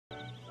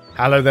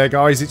Hello there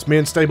guys, it's me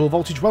Unstable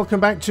Voltage. Welcome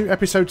back to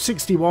episode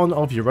 61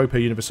 of Europa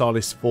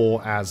Universalis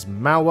 4 as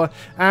Malwa,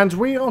 and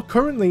we are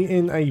currently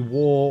in a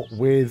war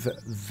with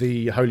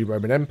the Holy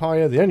Roman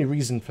Empire. The only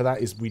reason for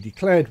that is we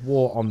declared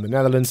war on the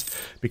Netherlands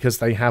because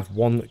they have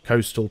one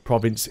coastal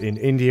province in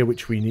India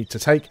which we need to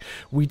take.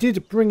 We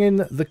did bring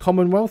in the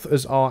Commonwealth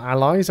as our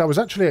allies. I was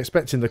actually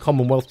expecting the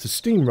Commonwealth to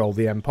steamroll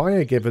the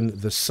Empire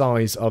given the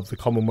size of the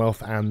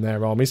Commonwealth and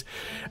their armies,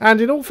 and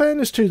in all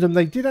fairness to them,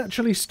 they did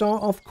actually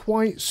start off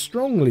quite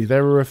strongly.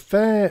 There were a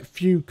fair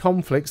few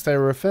conflicts, there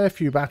were a fair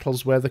few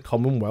battles where the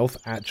Commonwealth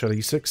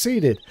actually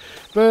succeeded.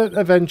 But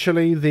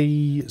eventually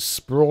the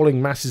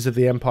sprawling masses of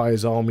the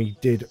Empire's army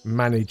did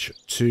manage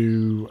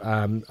to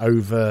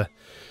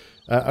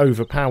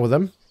overpower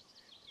them.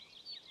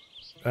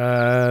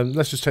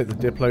 Let's just take the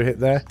Diplo hit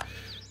there.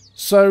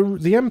 So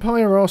the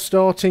Empire are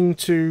starting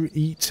to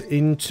eat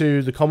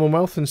into the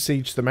Commonwealth and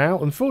siege them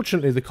out.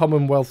 Unfortunately, the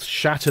Commonwealth's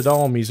shattered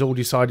armies all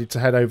decided to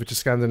head over to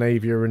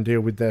Scandinavia and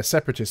deal with their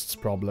separatists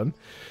problem.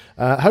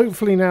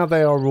 Hopefully now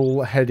they are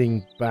all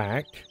heading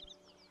back.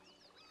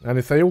 And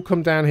if they all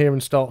come down here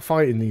and start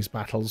fighting these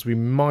battles, we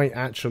might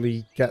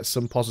actually get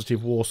some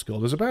positive war score.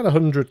 There's about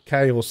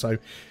 100k or so.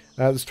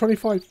 There's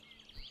 25...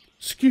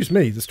 Excuse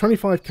me, there's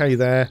 25k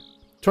there.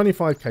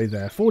 25k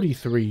there,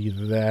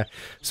 43 there.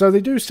 So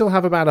they do still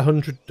have about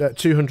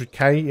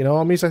 200k in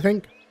armies, I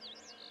think.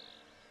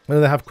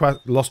 And they have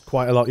lost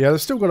quite a lot. Yeah,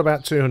 they've still got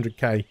about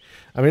 200k.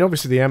 I mean,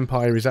 obviously the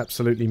Empire is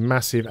absolutely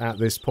massive at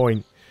this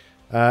point.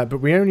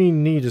 But we only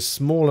need a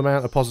small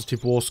amount of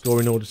positive war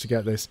score in order to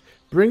get this.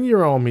 Bring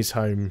your armies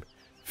home.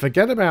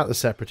 Forget about the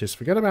separatists.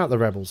 Forget about the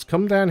rebels.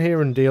 Come down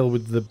here and deal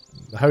with the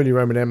Holy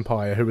Roman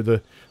Empire, who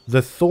are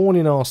the thorn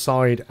in our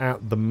side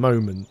at the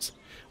moment.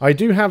 I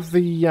do have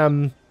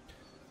the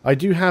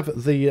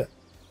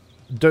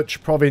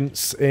Dutch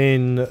province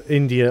in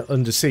India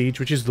under siege,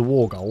 which is the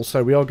war goal,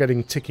 so we are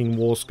getting ticking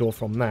war score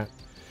from that.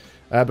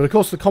 But of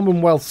course the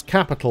Commonwealth's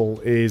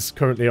capital is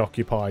currently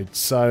occupied,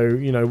 so,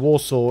 you know,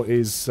 Warsaw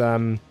is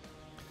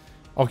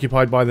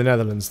occupied by the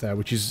Netherlands there,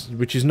 which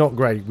is not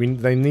great.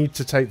 They need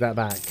to take that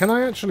back. Can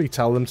I actually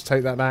tell them to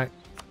take that back?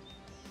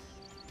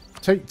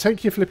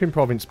 Take your flipping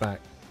province back.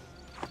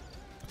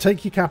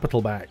 Take your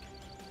capital back.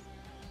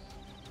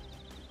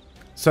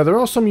 So there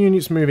are some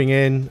units moving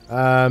in.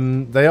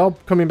 They are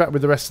coming back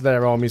with the rest of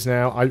their armies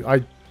now.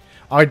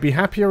 I'd be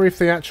happier if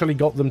they actually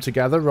got them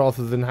together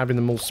rather than having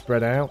them all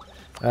spread out.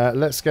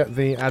 Let's get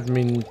the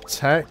admin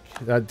tech,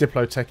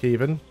 Diplo tech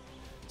even.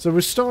 So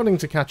we're starting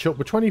to catch up.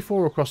 We're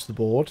 24 across the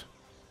board.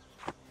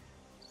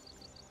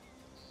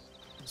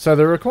 So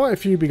there are quite a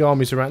few big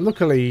armies around.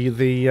 Luckily,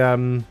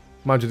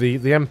 mind you,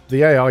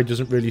 the AI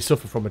doesn't really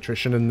suffer from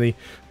attrition, and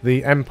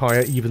the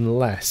Empire even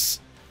less.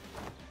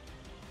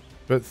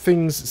 But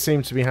things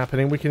seem to be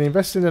happening. We can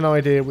invest in an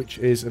idea which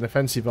is an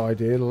offensive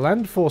idea.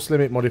 Land force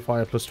limit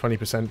modifier plus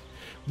 20%.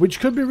 Which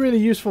could be really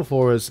useful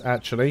for us,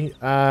 actually.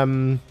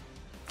 But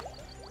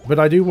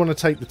I do want to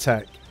take the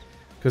tech.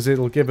 Because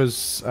it'll give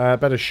us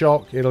better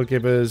shock. It'll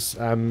give us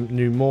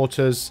new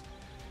mortars.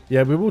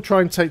 Yeah, we will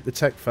try and take the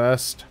tech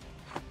first.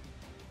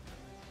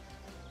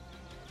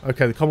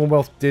 Okay, the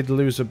Commonwealth did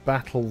lose a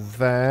battle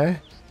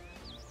there.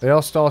 They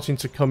are starting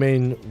to come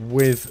in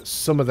with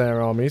some of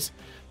their armies.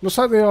 Looks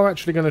like they are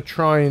actually going to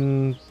try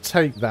and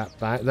take that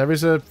back. There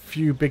is a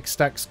few big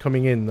stacks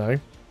coming in, though. A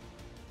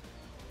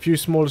few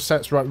smaller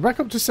sets. Right, back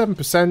up to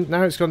 7%.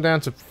 Now it's gone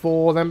down to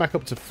 4, then back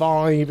up to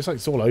 5. It's like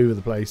it's all over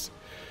the place.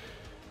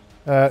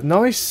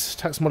 Nice.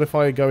 Tax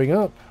modifier going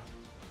up.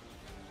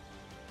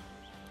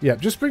 Yeah,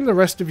 just bring the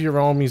rest of your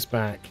armies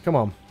back. Come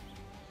on.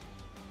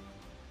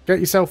 Get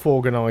yourself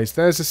organised.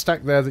 There's a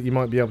stack there that you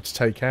might be able to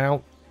take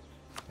out.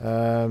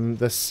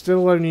 They're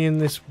still only in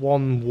this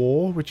one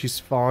war, which is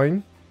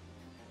fine.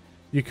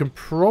 You can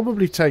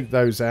probably take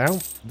those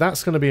out.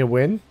 That's going to be a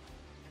win.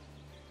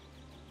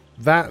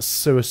 That's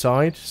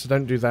suicide, so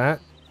don't do that.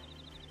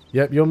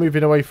 Yep, you're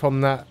moving away from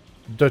that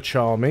Dutch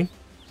army.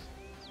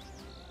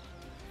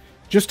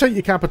 Just take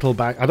your capital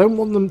back. I don't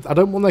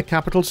want their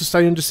capital to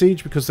stay under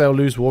siege because they'll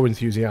lose war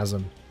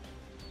enthusiasm.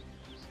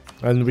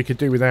 And we could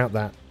do without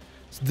that.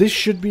 So this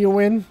should be a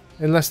win,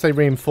 unless they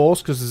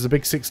reinforce, because there's a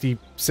big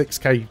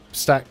 66k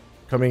stack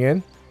coming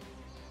in.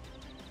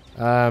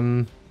 I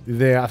think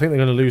they're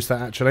going to lose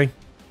that, actually.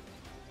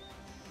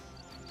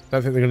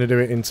 Don't think they're going to do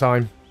it in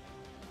time.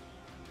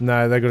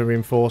 No, they're going to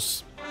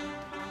reinforce.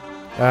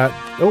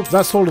 Oh,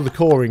 that's all of the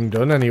coring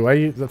done,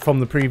 anyway, from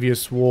the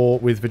previous war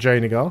with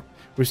Vijayanagar.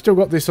 We've still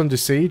got this under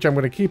siege. I'm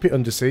going to keep it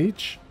under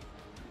siege.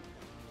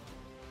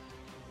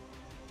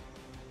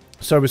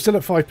 So we're still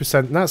at 5%,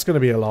 and that's going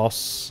to be a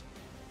loss.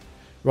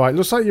 Right,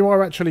 looks like you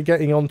are actually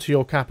getting onto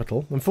your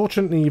capital.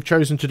 Unfortunately, you've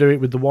chosen to do it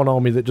with the one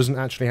army that doesn't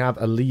actually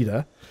have a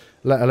leader,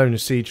 let alone a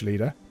siege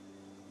leader.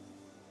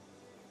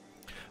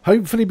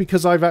 Hopefully,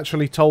 because I've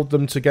actually told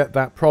them to get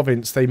that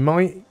province, they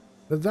might...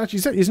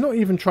 Actually, he's not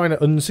even trying to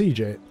unsiege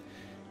it.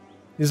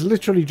 He's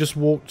literally just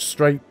walked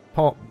straight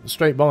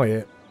by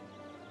it.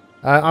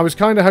 I was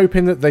kind of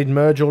hoping that they'd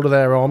merge all of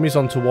their armies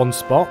onto one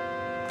spot.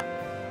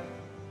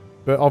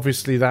 But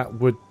obviously that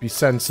would be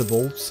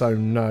sensible, so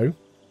no.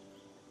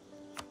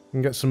 We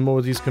can get some more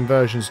of these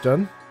conversions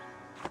done.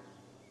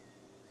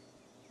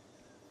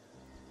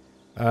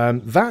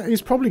 That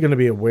is probably going to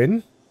be a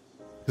win,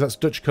 because that's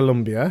Dutch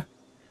Columbia.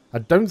 I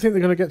don't think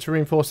they're going to get to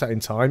reinforce that in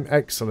time.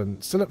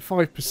 Excellent. Still at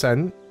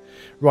 5%.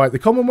 Right, the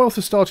Commonwealth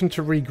are starting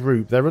to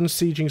regroup. They're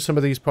unsieging some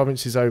of these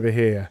provinces over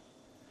here.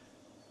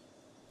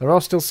 There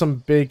are still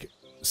some big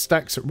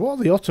stacks. What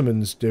are the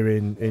Ottomans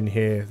doing in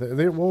here? Are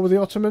they at war with the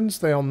Ottomans?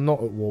 They are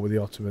not at war with the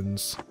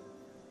Ottomans.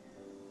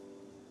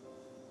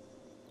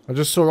 I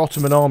just saw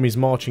Ottoman armies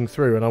marching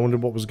through and I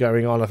wondered what was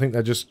going on. I think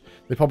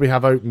they probably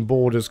have open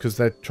borders because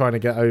they're trying to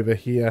get over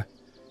here.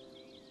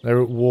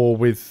 They're at war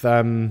with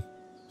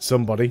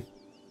somebody.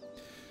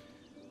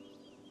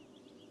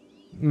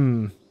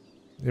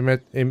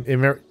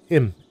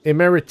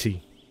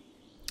 Emeriti.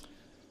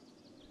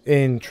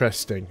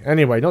 Interesting.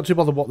 Anyway, not too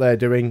bothered what they're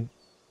doing.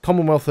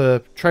 Commonwealth are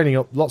training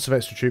up lots of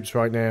extra troops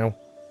right now.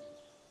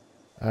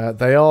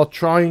 They are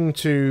trying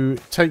to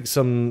take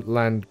some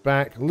land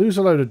back. Lose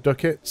a load of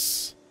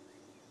ducats.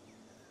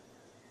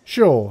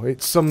 Sure,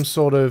 it's some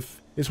sort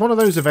of... It's one of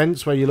those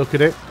events where you look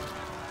at it.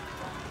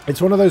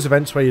 It's one of those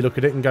events where you look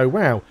at it and go,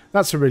 wow,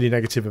 that's a really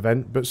negative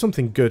event, but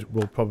something good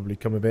will probably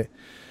come of it.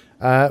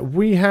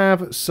 We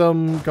have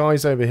some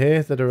guys over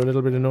here that are a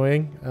little bit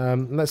annoying.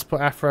 Let's put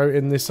Afro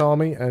in this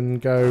army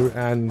and go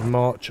and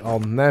march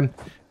on them.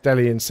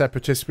 Delhi and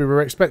Separatists, we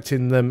were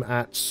expecting them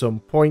at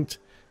some point,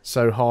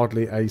 so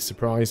hardly a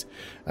surprise.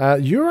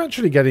 You're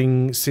actually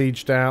getting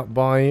sieged out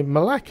by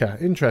Malacca.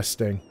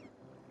 Interesting.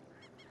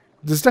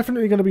 There's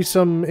definitely going to be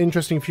some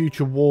interesting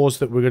future wars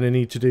that we're going to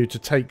need to do to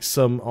take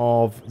some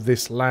of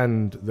this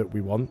land that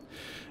we want.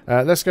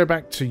 Let's go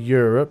back to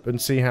Europe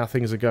and see how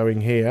things are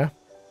going here.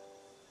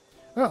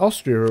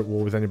 Austria are at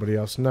war with anybody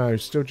else? No,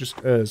 still just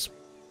us.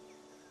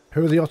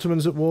 Who are the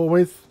Ottomans at war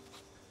with?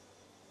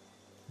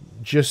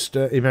 Just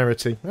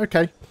Emirati.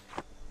 Okay.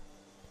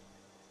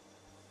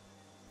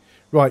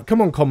 Right,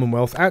 come on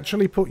Commonwealth.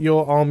 Actually put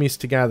your armies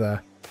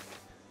together.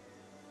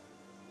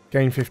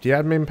 Gain 50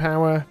 admin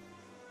power.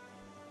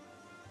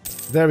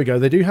 There we go.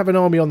 They do have an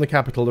army on the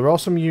capital. There are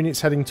some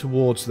units heading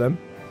towards them.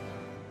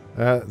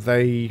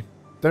 They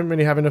don't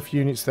really have enough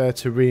units there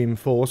to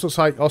reinforce. Looks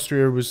like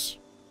Austria is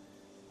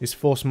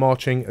force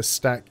marching a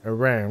stack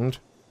around.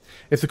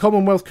 If the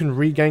Commonwealth can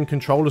regain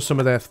control of some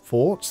of their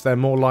forts, they're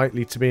more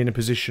likely to be in a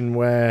position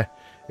where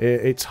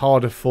it's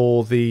harder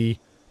for the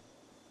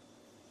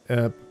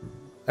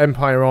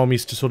Empire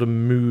armies to sort of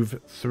move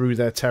through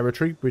their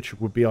territory, which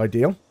would be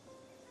ideal.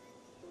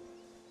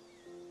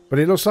 But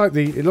it looks like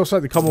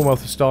the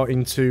Commonwealth are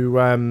starting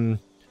to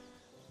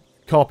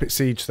carpet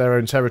siege their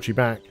own territory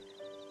back.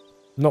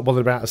 Not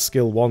bothered about a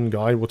skill 1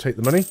 guy. We'll take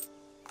the money.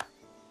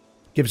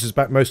 Gives us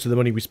back most of the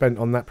money we spent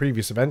on that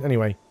previous event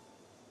anyway.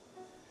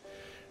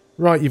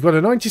 Right, you've got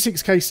a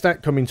 96k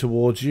stack coming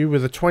towards you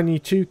with a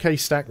 22k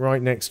stack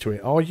right next to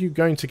it. Are you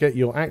going to get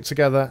your act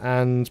together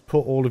and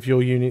put all of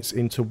your units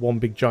into one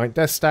big giant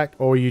death stack,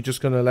 or are you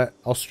just going to let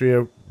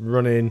Austria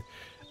run in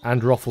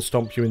and ruffle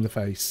stomp you in the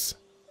face?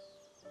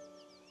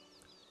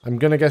 I'm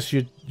going to guess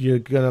you're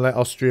going to let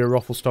Austria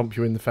ruffle stomp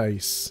you in the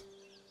face.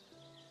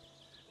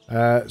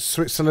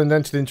 Switzerland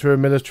entered into a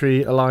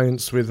military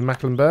alliance with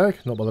Mecklenburg.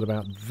 Not bothered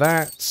about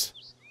that.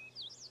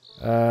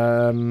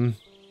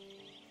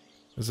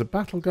 There's a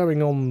battle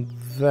going on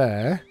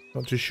there.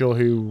 Not too sure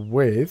who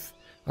with.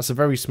 That's a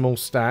very small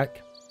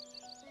stack.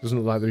 Doesn't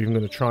look like they're even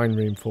going to try and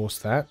reinforce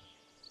that.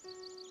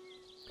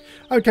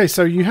 Okay,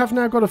 so you have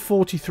now got a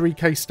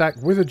 43k stack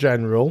with a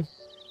general,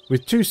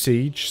 with 2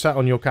 siege sat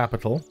on your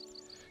capital.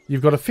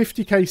 You've got a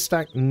 50k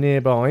stack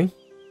nearby.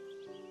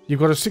 You've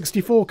got a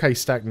 64k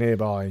stack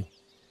nearby.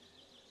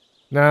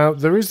 Now,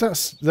 there is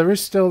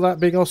still that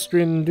big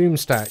Austrian doom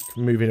stack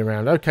moving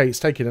around. Okay, it's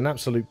taking an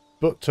absolute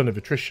butt ton of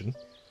attrition.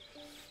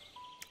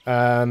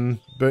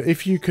 But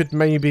if you could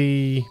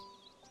maybe,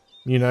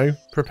 you know,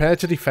 prepare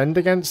to defend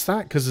against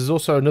that, because there's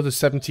also another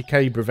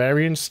 70k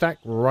Bavarian stack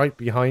right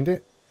behind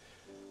it.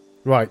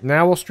 Right,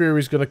 now Austria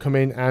is going to come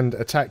in and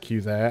attack you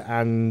there,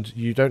 and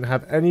you don't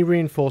have any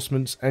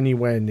reinforcements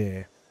anywhere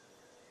near.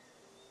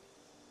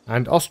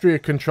 And Austria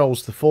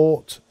controls the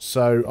fort,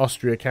 so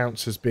Austria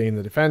counts as being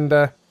the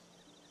defender.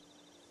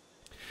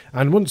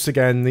 And once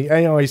again, the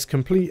AI's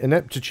complete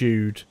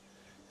ineptitude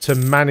to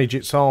manage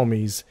its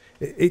armies.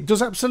 It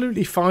does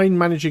absolutely fine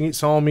managing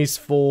its armies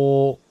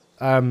for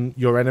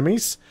your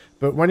enemies,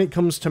 but when it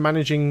comes to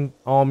managing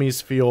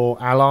armies for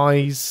your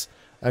allies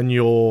and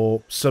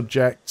your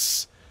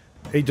subjects,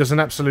 it does an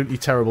absolutely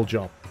terrible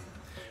job.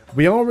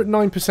 We are at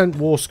 9%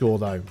 war score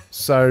though,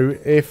 so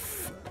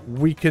if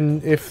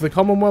the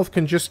Commonwealth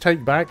can just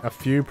take back a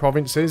few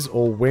provinces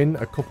or win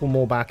a couple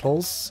more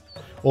battles,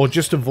 or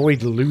just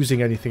avoid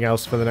losing anything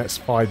else for the next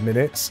 5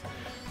 minutes,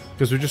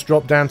 because we've just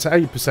dropped down to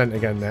 8%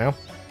 again now.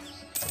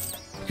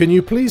 Can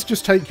you please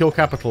just take your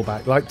capital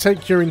back? Like,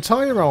 take your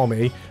entire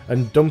army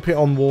and dump it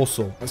on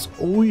Warsaw. That's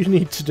all you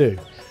need to do.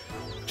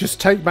 Just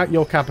take back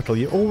your capital.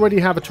 You already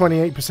have a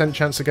 28%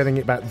 chance of getting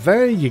it back.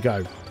 There you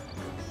go.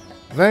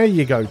 There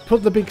you go.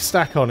 Put the big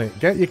stack on it.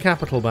 Get your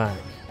capital back.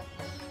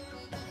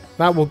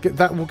 That will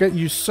get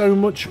you so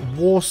much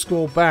war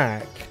score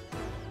back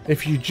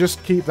if you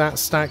just keep that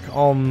stack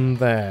on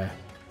there.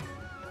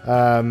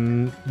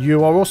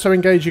 You are also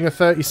engaging a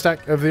 30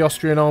 stack of the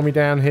Austrian army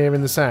down here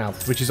in the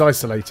south, which is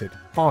isolated.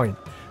 Fine.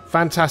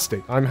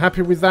 Fantastic. I'm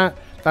happy with that.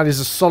 That is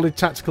a solid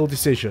tactical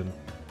decision.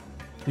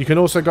 You can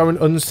also go and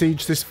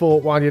unsiege this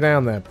fort while you're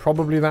down there.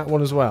 Probably that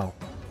one as well.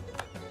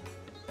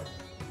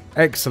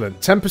 Excellent.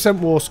 10%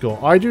 war score.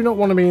 I do not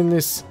want to be in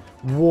this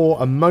war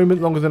a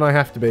moment longer than I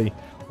have to be.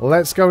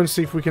 Let's go and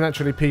see if we can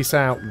actually peace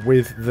out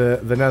with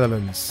the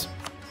Netherlands.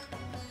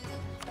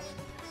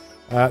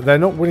 They're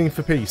not winning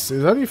for peace.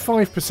 It's only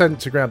 5%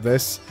 to grab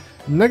this.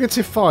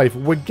 -5.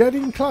 We're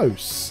getting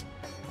close.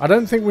 I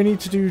don't think we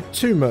need to do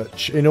too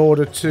much in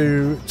order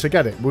to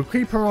get it. We'll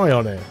keep our eye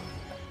on it.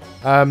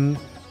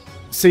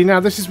 See, now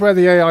this is where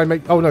the AI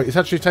make... Oh no, it's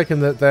actually taken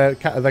their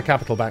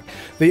capital back.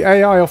 The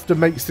AI often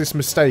makes this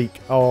mistake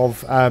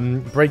of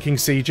breaking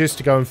sieges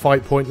to go and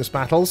fight pointless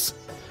battles.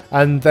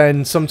 And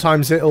then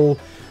sometimes it'll...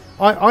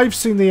 I've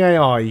seen the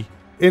AI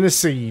in a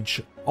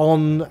siege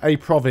on a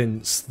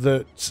province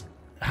that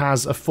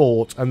has a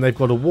fort and they've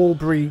got a wall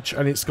breach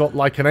and it's got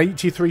like an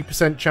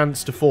 83%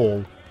 chance to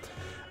fall.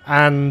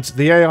 And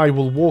the AI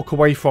will walk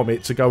away from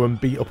it to go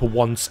and beat up a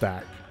 1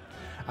 stack.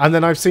 And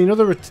then I've seen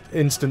other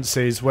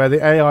instances where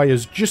the AI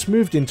has just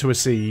moved into a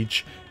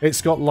siege.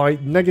 It's got like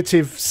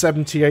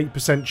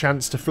 -78%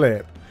 chance to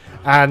flip.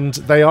 And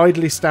they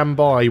idly stand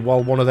by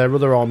while one of their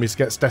other armies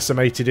gets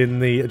decimated in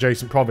the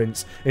adjacent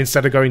province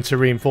instead of going to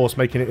reinforce,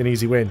 making it an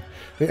easy win.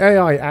 The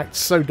AI acts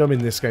so dumb in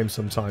this game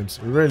sometimes.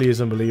 It really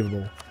is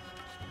unbelievable.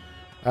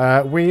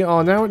 We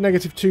are now at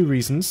 -2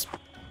 reasons.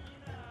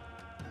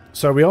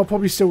 So we are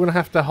probably still going to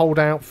have to hold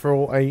out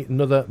for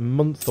another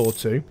month or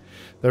two.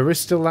 There is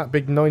still that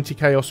big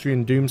 90k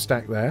Austrian doom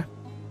stack there.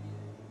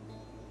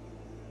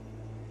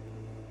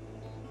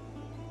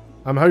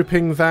 I'm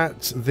hoping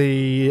that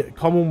the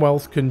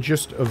Commonwealth can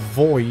just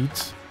avoid...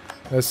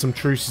 There's some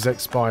truces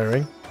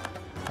expiring.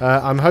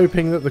 I'm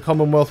hoping that the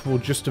Commonwealth will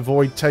just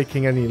avoid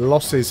taking any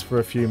losses for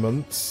a few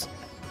months.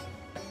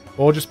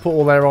 Or just put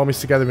all their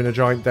armies together in a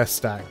giant death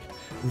stack.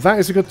 That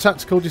is a good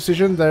tactical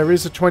decision. There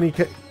is a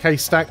 20k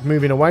stack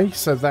moving away,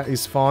 so that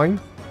is fine.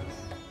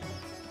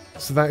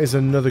 So that is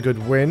another good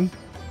win.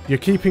 You're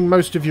keeping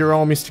most of your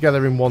armies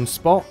together in one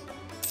spot.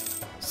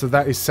 So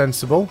that is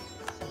sensible.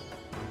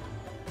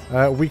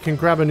 We can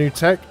grab a new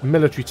tech.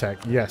 Military tech.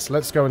 Yes,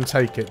 let's go and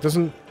take it.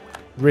 Doesn't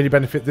really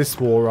benefit this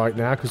war right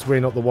now because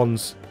we're not the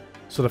ones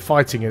sort of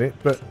fighting in it,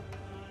 but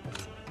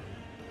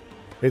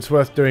it's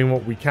worth doing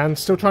what we can.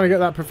 Still trying to get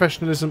that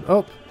professionalism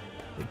up.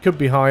 It could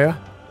be higher.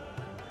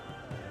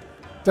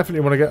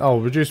 Definitely want to get... Oh,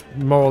 reduce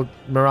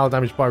morale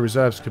damage by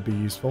reserves could be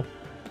useful.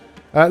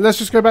 Let's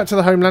just go back to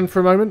the homeland for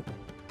a moment.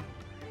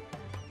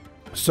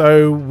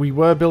 So, we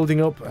were building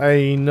up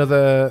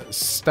another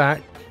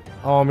stack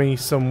army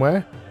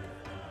somewhere.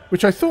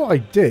 Which I thought I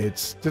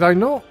did. Did I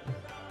not?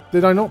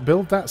 Did I not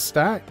build that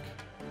stack?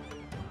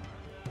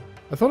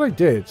 I thought I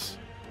did.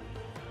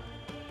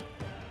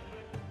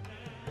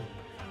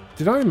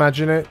 Did I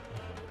imagine it?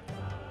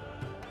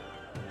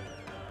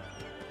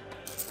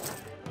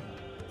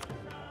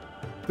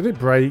 Did it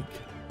break?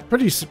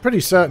 Pretty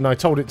certain I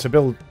told it to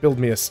build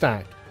me a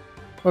stack.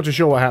 Not too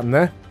sure what happened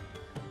there.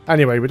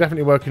 Anyway, we're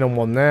definitely working on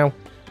one now.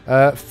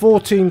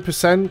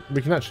 14%.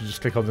 We can actually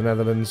just click on the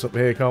Netherlands up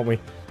here, can't we?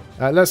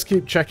 Let's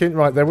keep checking.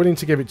 Right, they're willing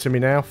to give it to me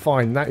now.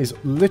 Fine, that is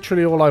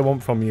literally all I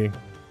want from you.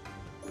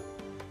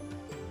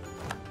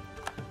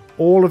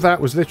 All of that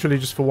was literally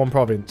just for one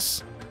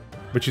province,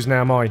 which is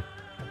now mine.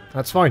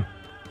 That's fine.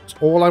 It's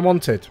all I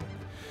wanted.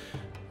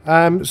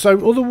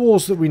 So, other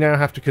wars that we now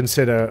have to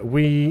consider.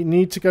 We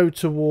need to go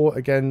to war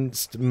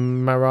against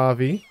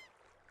Moravia.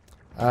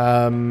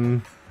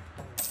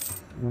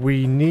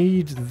 We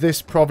need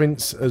this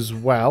province as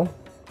well.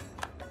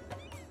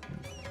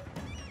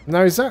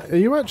 Now, are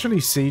you actually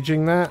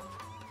sieging that?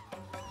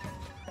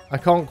 I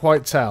can't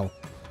quite tell.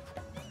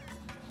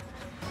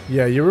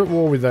 Yeah, you're at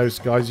war with those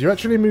guys. You're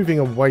actually moving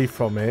away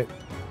from it.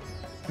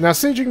 Now,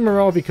 sieging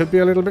Moravia could be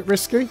a little bit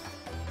risky.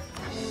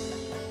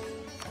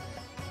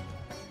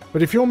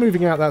 But if you're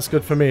moving out, that's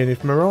good for me. And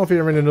if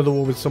Moravia are in another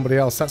war with somebody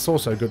else, that's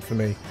also good for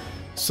me.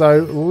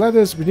 So,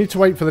 we need to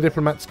wait for the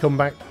diplomat to come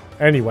back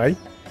anyway,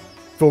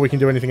 before we can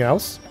do anything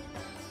else.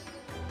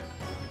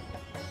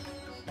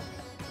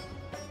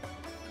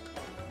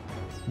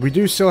 We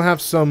do still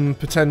have some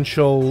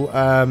potential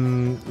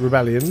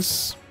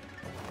rebellions.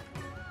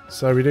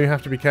 So we do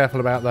have to be careful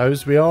about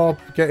those. We are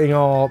getting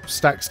our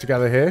stacks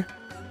together here.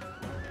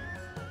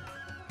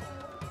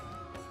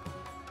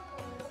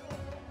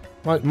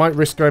 Might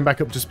risk going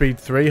back up to speed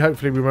 3.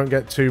 Hopefully we won't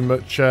get too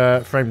much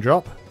frame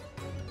drop.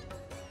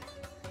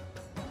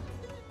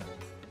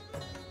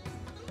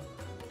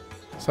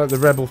 So the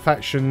rebel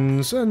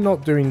factions are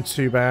not doing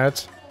too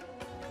bad.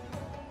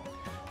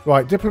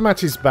 Right,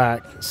 diplomat is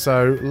back.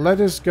 So let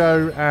us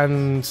go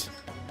and...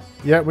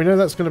 Yeah, we know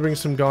that's going to bring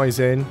some guys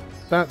in.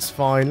 That's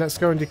fine. Let's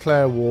go and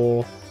declare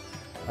war.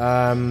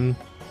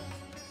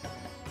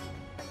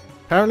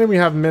 Apparently we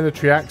have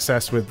military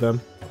access with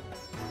them.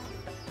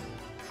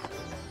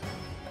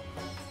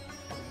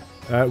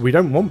 We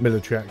don't want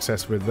military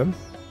access with them.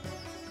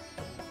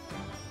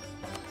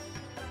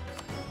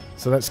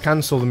 So let's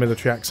cancel the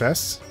military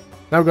access.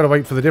 Now we've got to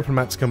wait for the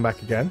diplomat to come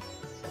back again.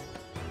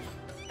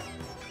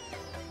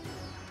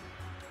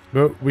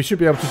 But we should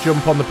be able to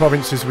jump on the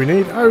provinces we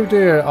need. Oh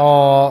dear,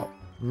 our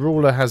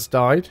ruler has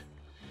died.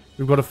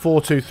 We've got a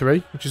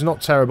 4-2-3, which is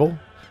not terrible.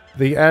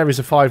 The heir is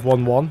a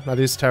 5-1-1. That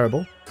is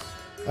terrible.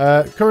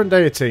 Current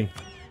deity.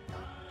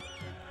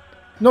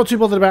 Not too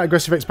bothered about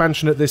aggressive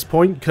expansion at this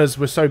point, because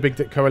we're so big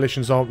that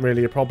coalitions aren't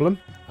really a problem.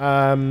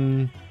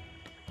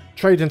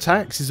 Trade and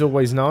tax is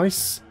always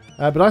nice.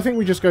 But I think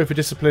we just go for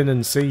discipline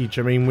and siege.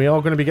 I mean, we are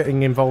going to be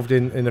getting involved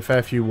in a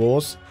fair few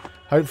wars.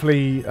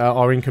 Hopefully,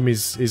 our income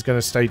is going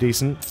to stay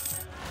decent.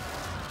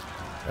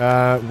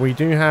 We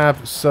do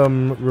have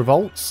some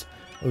revolts.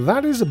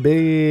 That is a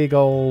big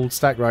old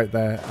stack right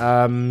there.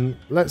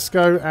 Let's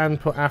go and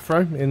put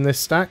Afro in this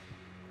stack.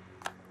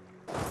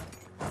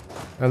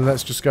 And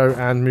let's just go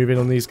and move in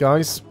on these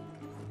guys.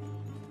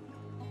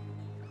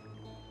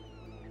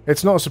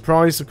 It's not a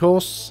surprise, of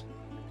course.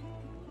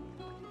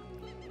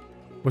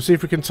 We'll see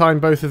if we can time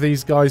both of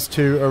these guys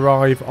to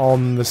arrive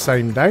on the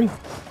same day.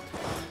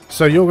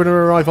 So you're going to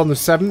arrive on the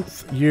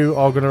 7th. You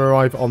are going to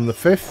arrive on the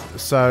 5th.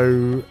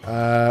 So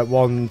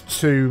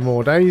 2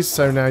 more days.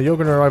 So now you're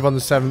going to arrive on the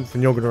 7th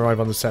and you're going to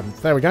arrive on the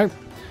 7th. There we go.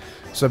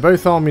 So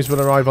both armies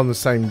will arrive on the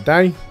same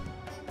day.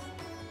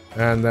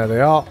 And there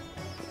they are.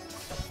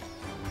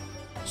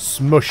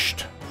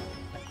 Smushed.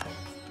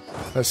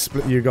 Let's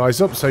split you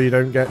guys up so you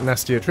don't get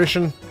nasty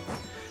attrition.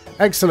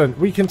 Excellent.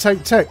 We can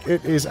take tech.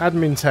 It is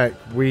admin tech.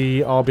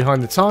 We are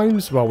behind the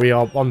times. Well, we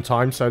are on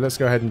time, so let's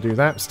go ahead and do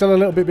that. Still a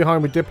little bit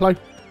behind with Diplo,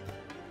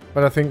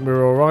 but I think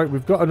we're alright.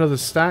 We've got another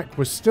stack.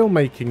 We're still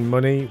making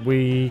money.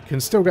 We can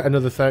still get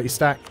another 30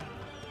 stack.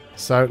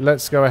 So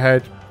let's go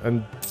ahead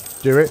and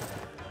do it.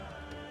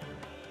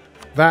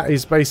 That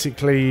is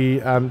basically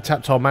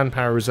tapped our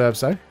manpower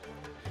reserves, though.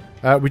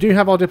 We do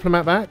have our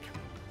diplomat back.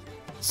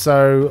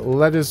 So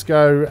let us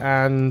go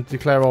and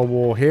declare our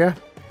war here.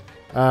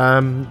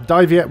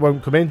 Diviet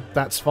won't come in,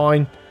 that's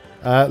fine.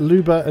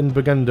 Luba and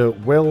Burgunda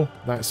will,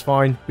 that's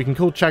fine. We can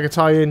call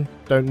Chagatai in,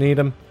 don't need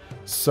them.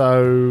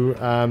 So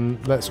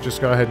let's just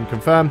go ahead and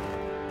confirm.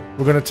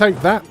 We're going to take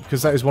that,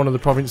 because that is one of the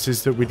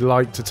provinces that we'd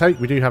like to take.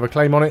 We do have a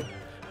claim on it.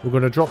 We're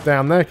going to drop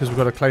down there, because we've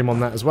got a claim on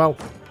that as well.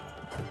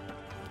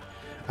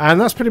 And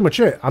that's pretty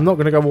much it. I'm not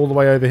going to go all the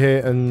way over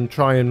here and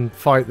try and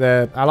fight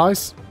their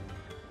allies.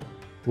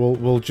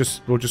 We'll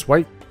just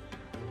wait.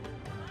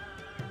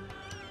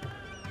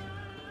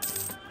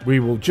 We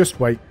will just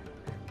wait.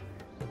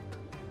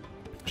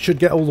 Should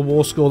get all the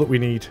war score that we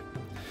need.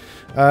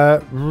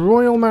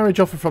 Royal marriage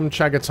offer from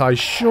Chagatai.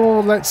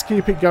 Sure, let's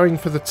keep it going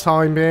for the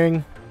time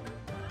being.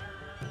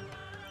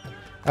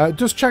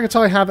 Does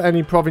Chagatai have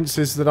any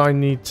provinces that I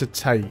need to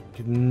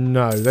take?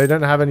 No, they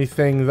don't have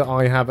anything that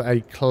I have a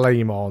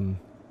claim on.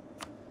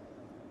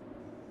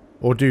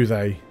 Or do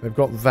they? They've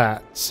got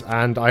that,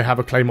 and I have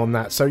a claim on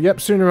that. So,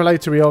 yep, sooner or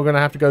later we are going to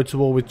have to go to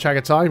war with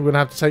Chagatai. We're going to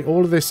have to take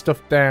all of this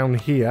stuff down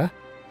here.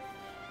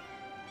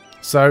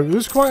 So,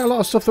 there's quite a lot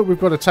of stuff that we've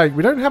got to take.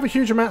 We don't have a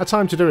huge amount of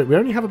time to do it. We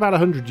only have about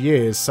 100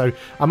 years, so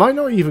I might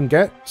not even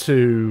get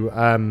to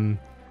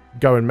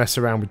go and mess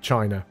around with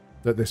China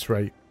at this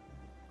rate.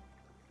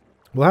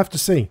 We'll have to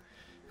see.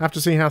 Have to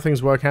see how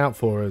things work out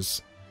for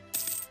us.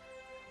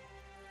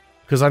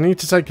 Because I need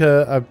to take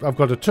I've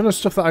got a ton of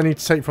stuff that I need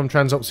to take from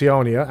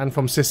Transoxiana and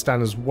from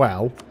Sistan as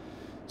well.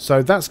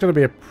 So that's going to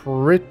be a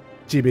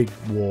pretty big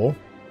war.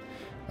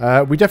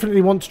 We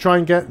definitely want to try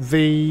and get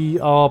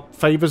our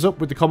favours up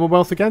with the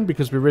Commonwealth again,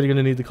 because we're really going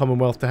to need the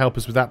Commonwealth to help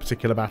us with that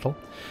particular battle.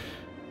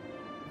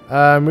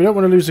 We don't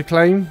want to lose a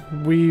claim.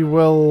 We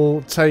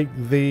will take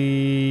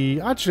the...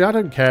 Actually, I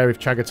don't care if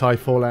Chagatai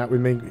fall out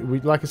with me.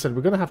 Like I said,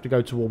 we're going to have to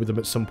go to war with them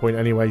at some point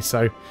anyway,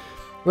 so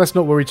let's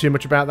not worry too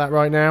much about that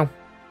right now.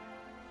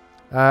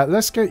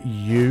 Let's get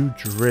you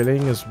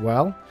drilling as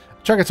well.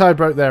 Chagatai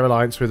broke their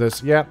alliance with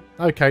us. Yeah,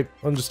 okay,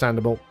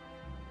 understandable.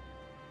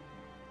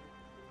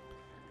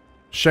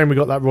 Shame we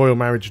got that royal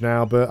marriage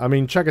now, but I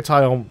mean,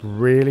 Chagatai aren't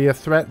really a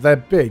threat. They're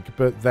big,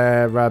 but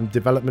their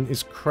development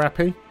is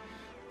crappy.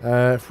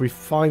 If we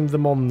find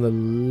them on the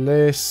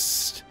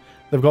list,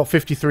 they've got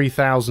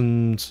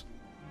 53,000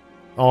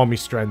 army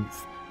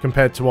strength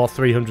compared to our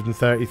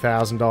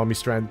 330,000 army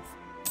strength.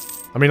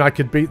 I mean, I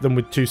could beat them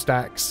with 2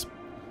 stacks,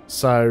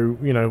 so,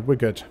 you know, we're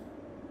good.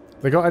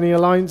 They got any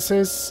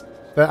alliances?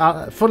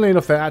 Funnily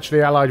enough, they're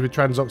actually allied with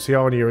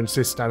Transoxiana and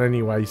Sistan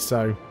anyway,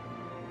 so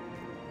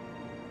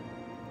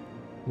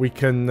we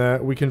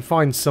can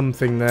find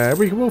something there.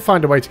 We'll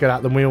find a way to get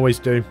at them. We always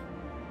do.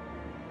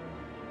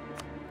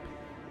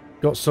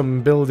 Got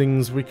some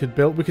buildings we could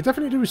build. We could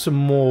definitely do some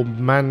more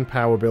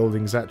manpower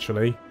buildings,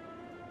 actually.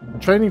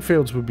 Training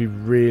fields would be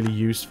really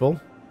useful.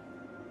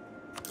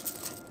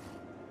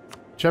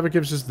 Whichever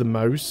gives us the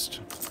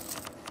most.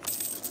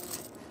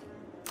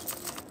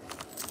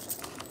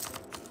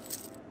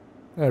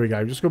 There we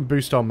go. Just going to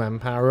boost our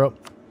manpower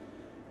up.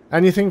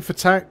 Anything for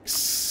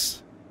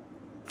tax?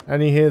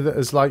 Any here that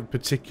is like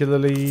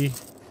particularly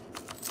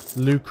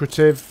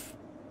lucrative?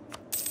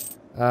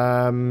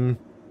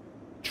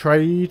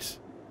 Trade.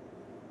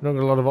 Not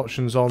got a lot of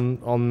options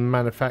on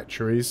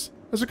manufactories.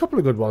 There's a couple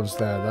of good ones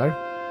there though.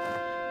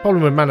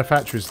 Problem with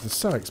manufacturers, they're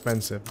so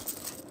expensive.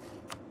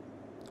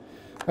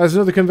 There's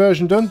another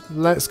conversion done.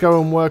 Let's go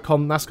and work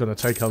on... That's going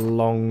to take a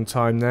long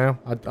time now.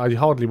 I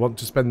hardly want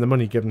to spend the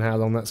money given how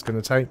long that's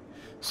going to take.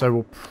 So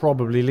we'll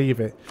probably leave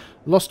it.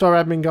 Lost our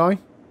admin guy.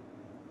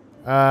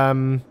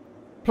 +3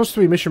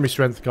 missionary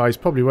strength guy is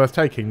probably worth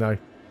taking though.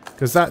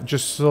 Because that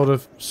just sort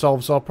of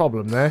solves our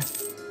problem there.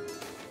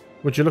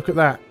 Would you look at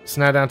that? It's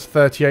now down to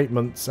 38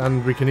 months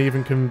and we can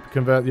even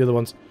convert the other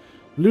ones.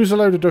 Lose a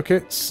load of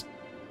ducats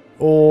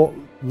or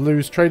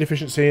lose trade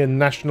efficiency and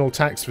national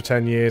tax for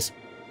 10 years.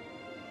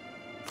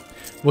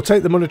 We'll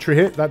take the monetary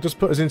hit. That does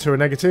put us into a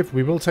negative.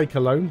 We will take a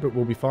loan, but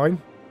we'll be fine.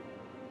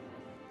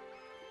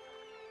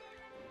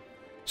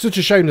 Such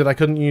a shame that I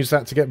couldn't use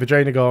that to get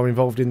Vijayanagar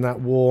involved in that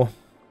war.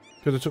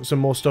 Could have took some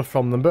more stuff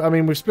from them. But, I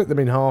mean, we've split them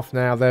in half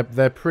now.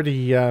 They're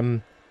pretty...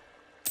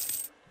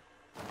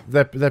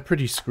 They're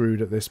pretty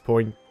screwed at this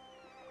point.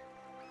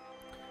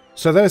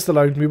 So there's the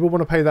loan. We will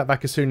want to pay that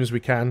back as soon as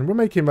we can. We're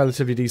making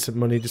relatively decent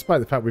money,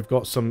 despite the fact we've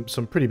got some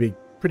pretty big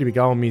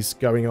armies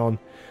going on.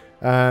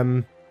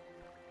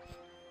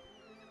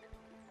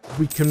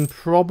 We can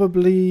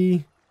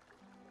probably...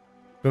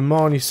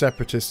 Bamani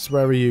separatists,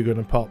 where are you going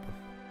to pop?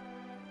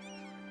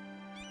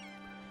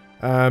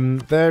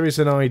 There is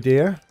an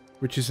idea,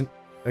 which is...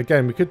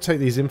 Again, we could take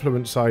these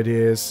influence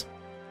ideas.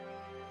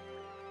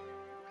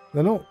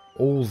 They're not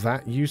all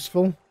that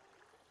useful.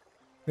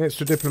 The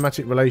extra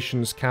diplomatic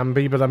relations can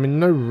be, but I'm in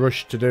no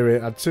rush to do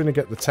it. I'd sooner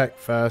get the tech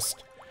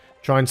first.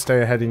 Try and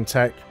stay ahead in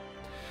tech.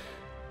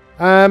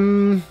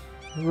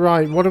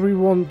 Right, what do we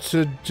want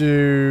to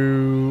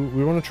do?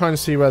 We want to try and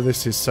see where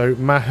this is. So,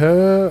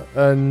 Mahur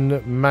and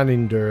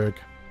Manindurg.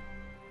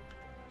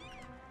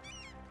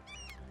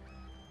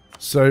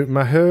 So,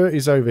 Mahur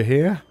is over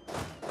here.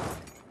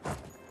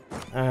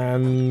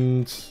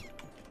 And...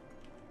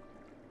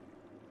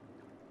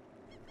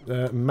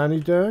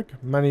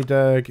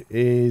 Manindurg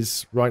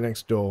is right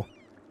next door.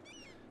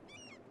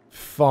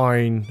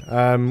 Fine.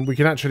 We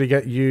can actually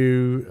get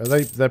you...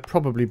 They're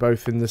probably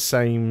both in the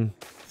same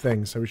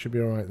thing, so we should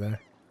be alright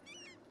there.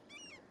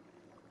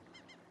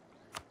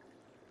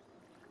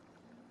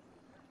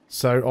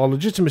 So, our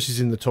legitimacy is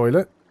in the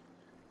toilet.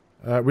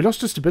 We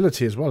lost our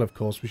stability as well, of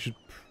course. We should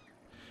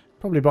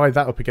probably buy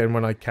that up again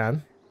when I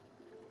can.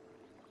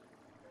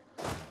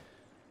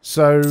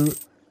 So...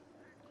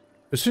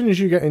 As soon as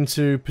you get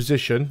into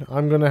position,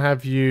 I'm going to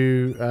have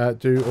you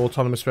do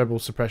autonomous rebel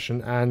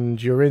suppression, and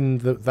you're in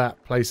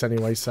that place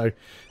anyway, so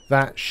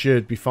that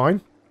should be fine.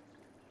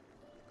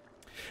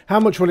 How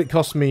much will it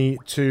cost me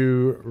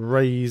to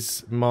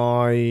raise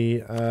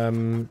my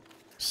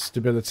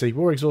stability?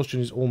 War exhaustion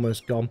is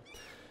almost gone.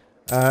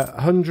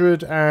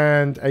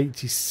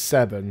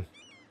 187.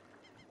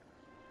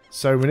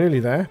 So we're nearly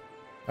there.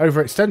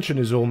 Overextension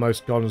is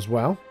almost gone as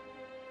well.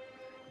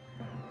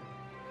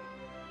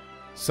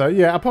 So,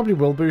 yeah, I probably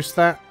will boost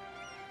that.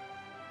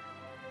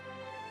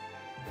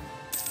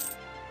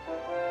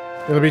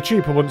 It'll be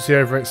cheaper once the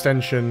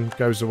overextension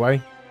goes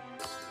away.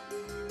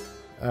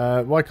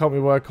 Why can't we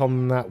work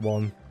on that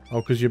one?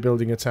 Oh, because you're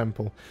building a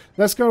temple.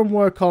 Let's go and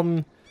work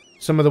on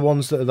some of the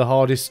ones that are the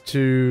hardest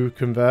to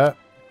convert.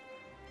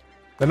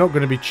 They're not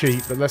going to be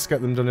cheap, but let's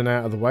get them done and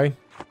out of the way.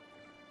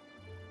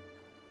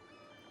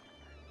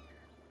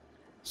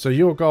 So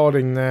you're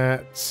guarding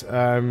that.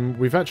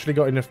 We've actually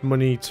got enough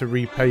money to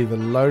repay the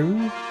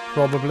loan,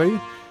 probably.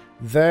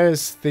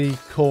 There's the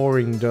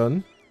coring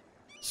done.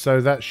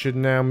 So that should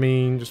now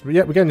mean...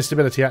 yeah, we're getting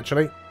stability,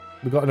 actually.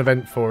 We've got an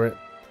event for it.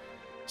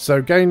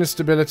 So gain a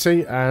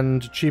stability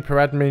and cheaper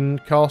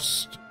admin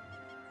cost,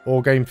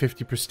 or gain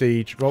 50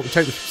 prestige. Well, we'll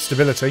take the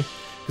stability,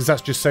 because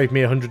that's just saved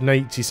me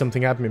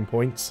 180-something admin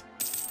points.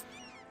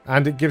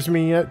 And it gives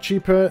me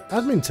cheaper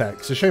admin tech.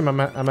 It's a shame I'm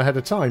ahead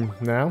of time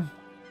now.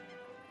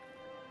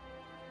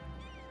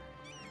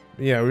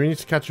 Yeah, we need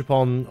to catch up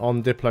on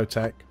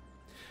Diplotech.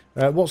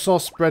 What's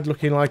our spread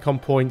looking like on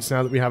points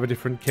now that we have a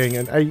different king?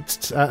 A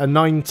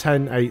 9,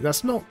 10, 8.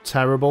 That's not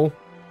terrible.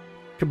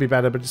 Could be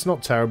better, but it's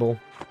not terrible.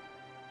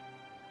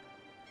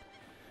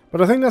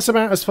 But I think that's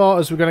about as far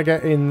as we're going to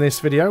get in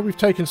this video. We've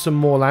taken some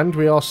more land.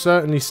 We are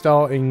certainly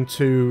starting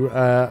to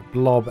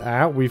blob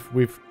out.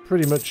 We've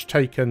pretty much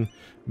taken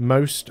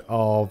most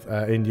of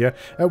India.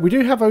 We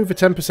do have over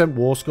 10%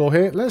 war score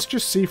here. Let's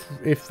just see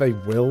if they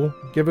will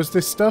give us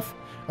this stuff.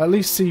 At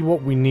least see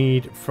what we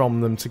need from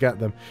them to get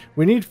them.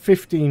 We need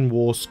 15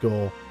 war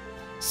score.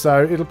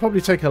 So it'll probably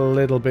take a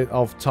little bit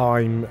of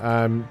time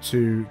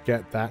to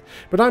get that.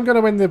 But I'm going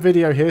to end the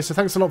video here. So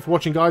thanks a lot for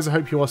watching, guys. I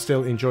hope you are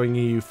still enjoying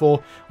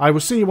EU4. I will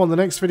see you on the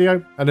next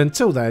video. And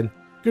until then,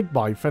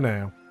 goodbye for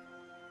now.